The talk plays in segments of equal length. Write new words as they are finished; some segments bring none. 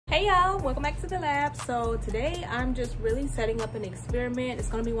Hey y'all, welcome back to the lab. So today I'm just really setting up an experiment. It's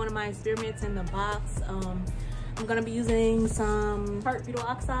going to be one of my experiments in the box. I'm going to be using some tert butyl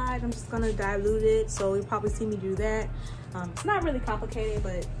oxide. I'm just going to dilute it, so you'll probably see me do that. It's not really complicated,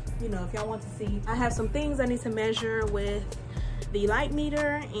 but you know, if y'all want to see. I have some things I need to measure with the light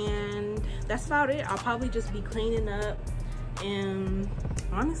meter, and that's about it. I'll probably just be cleaning up, and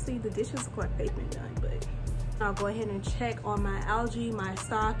honestly the dishes look like they've been done, but I'll go ahead and check on my algae, my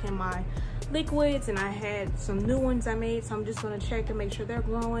stock, and my liquids, and I had some new ones I made, so I'm just going to check and make sure they're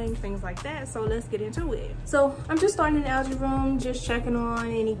growing, things like that. So let's get into it. So I'm just starting in the algae room, just checking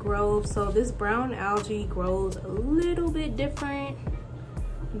on any growth. So this brown algae grows a little bit different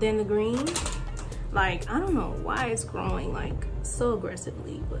than the green. Like, I don't know why it's growing like so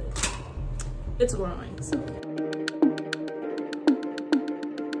aggressively, but it's growing. So.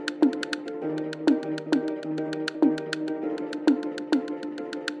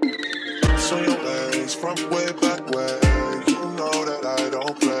 From way back where you know that I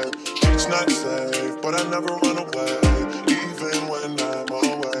don't play. Streets not safe, but I never run away, even when I'm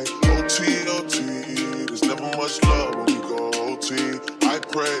away. OT, there's never much love when you go OT. I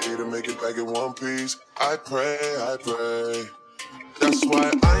pray to make it back in one piece. I pray. That's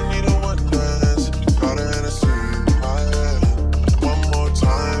why I need a one dance. Got a Hennessy in my hand. One more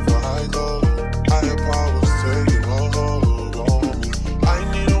time before I go. Higher powers taking a hold on me. I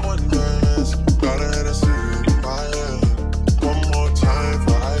need a one dance. Got a Hennessy in my hand. One more time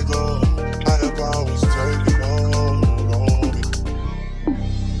before I go. Higher powers taking a hold on me.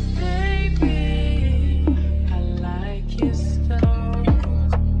 Baby, I like you so.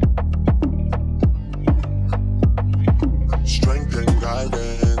 Strength and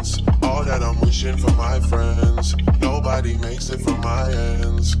guidance, all that I'm wishing for my friends. Nobody makes it from my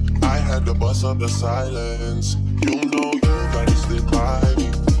ends. I had to bust up the silence. You know you gotta stick by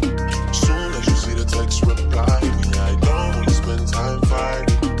me. Soon as you see the text, reply me. I don't wanna spend time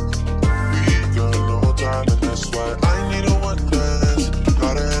fighting. We got no time, and that's why I need a one dance.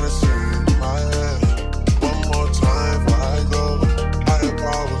 Got a Hennessy in my hand. One more time before I go. Higher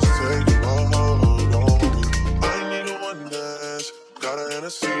powers taking a hold on me. I need a one dance. Got a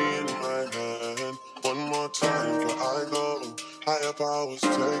Hennessy in my hand. One more time before I go. Higher powers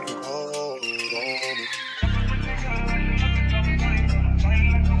taking a hold on me.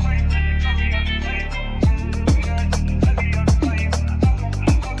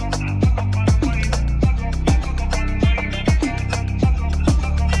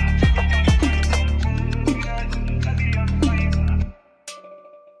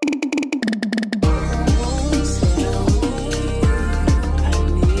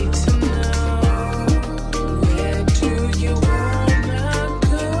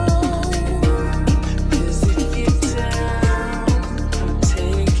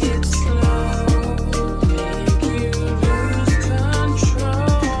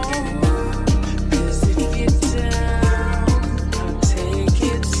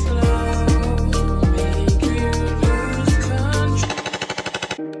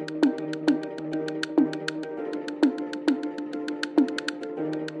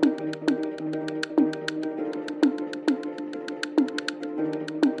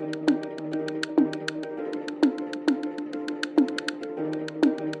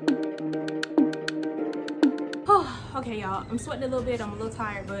 Okay y'all, I'm sweating a little bit, I'm a little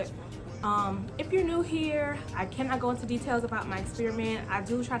tired, but if you're new here, I cannot go into details about my experiment. I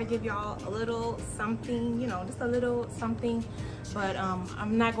do try to give y'all a little something, you know, just a little something, but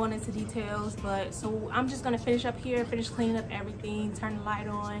I'm not going into details. But so I'm just gonna finish up here, finish cleaning up everything, turn the light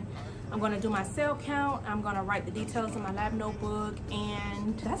on. I'm gonna do my cell count, I'm gonna write the details in my lab notebook,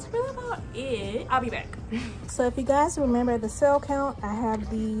 and that's really about it. I'll be back. So if you guys remember the cell count, I have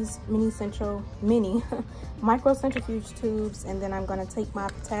these mini microcentrifuge tubes, and then I'm gonna take my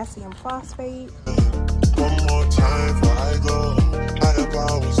potassium phosphate. One more time before I go. Higher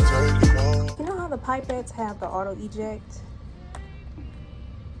powers taking on. You know how the pipettes have the auto eject?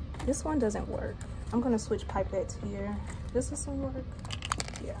 This one doesn't work. I'm gonna switch pipettes here. Does this one work?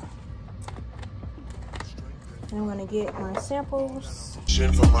 Yeah. And I'm gonna get my samples.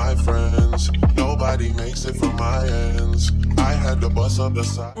 For my friends, nobody makes it from my ends. I had to bust up the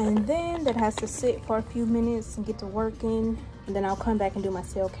side. And then that has to sit for a few minutes and get to working, and then I'll come back and do my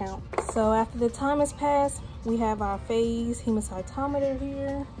cell count. So after the time has passed, we have our phase hemocytometer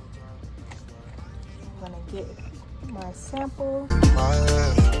here. I'm gonna get my sample. My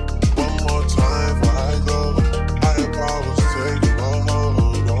hand. One more time before I go. Higher powers taking a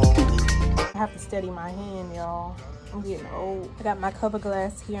hold on me. I have to steady my hand, y'all. I'm getting old. I got my cover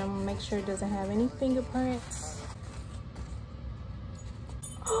glass here. I'm gonna make sure it doesn't have any fingerprints.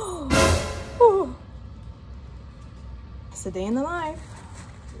 It's a day in the life.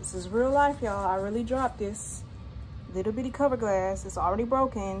 This is real life, y'all. I really dropped this little bitty cover glass. It's already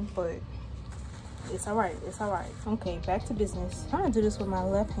broken, but it's all right. It's all right. Okay, back to business. I'm trying to do this with my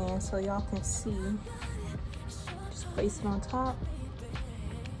left hand so y'all can see. Just place it on top.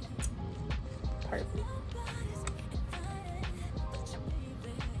 Perfect.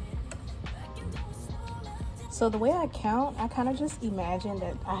 So the way I count, I kind of just imagine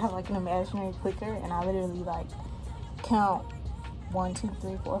that I have like an imaginary clicker, and I literally like count 1, 2,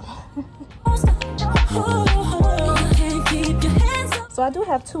 3, 4. So I do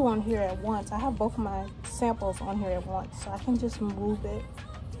have 2 on here at once. I have both of my samples on here at once, so I can just move it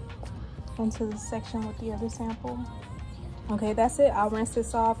into the section with the other sample. Okay, that's it. I'll rinse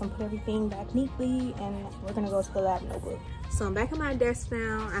this off and put everything back neatly, and we're gonna go to the lab notebook. So I'm back at my desk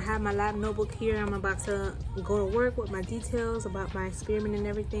now. I have my lab notebook here. I'm about to go to work with my details about my experiment and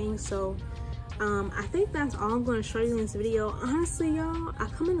everything. So I think that's all I'm going to show you in this video. Honestly, y'all, I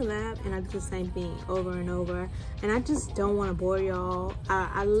come in the lab and I do the same thing over and over, and I just don't want to bore y'all.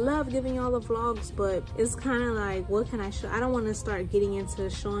 I love giving y'all the vlogs, but it's kind of like, what can I show? I don't want to start getting into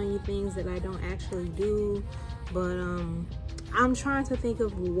showing you things that I don't actually do, but I'm trying to think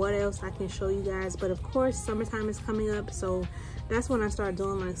of what else I can show you guys. But of course, summertime is coming up, so that's when I start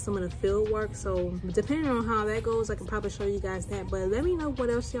doing like some of the field work. So depending on how that goes, I can probably show you guys that. But let me know what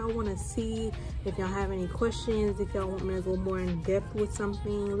else y'all want to see. If y'all have any questions, if y'all want me to go more in depth with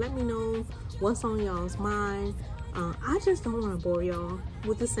something, let me know what's on y'all's mind. I just don't want to bore y'all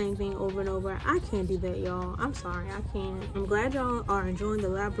with the same thing over and over. I can't do that, y'all. I'm sorry, I can't. I'm glad y'all are enjoying the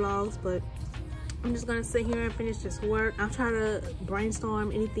lab vlogs, but I'm just gonna sit here and finish this work. I'll try to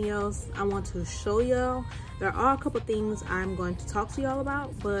brainstorm anything else I want to show y'all. There are a couple things I'm going to talk to y'all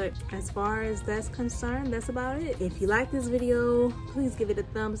about, but as far as that's concerned, that's about it. If you like this video, please give it a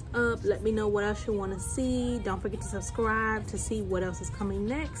thumbs up. Let me know what else you want to see. Don't forget to subscribe to see what else is coming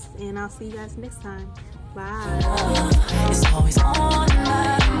next, and I'll see you guys next time. Bye. It's always on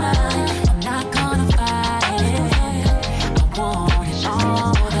my mind.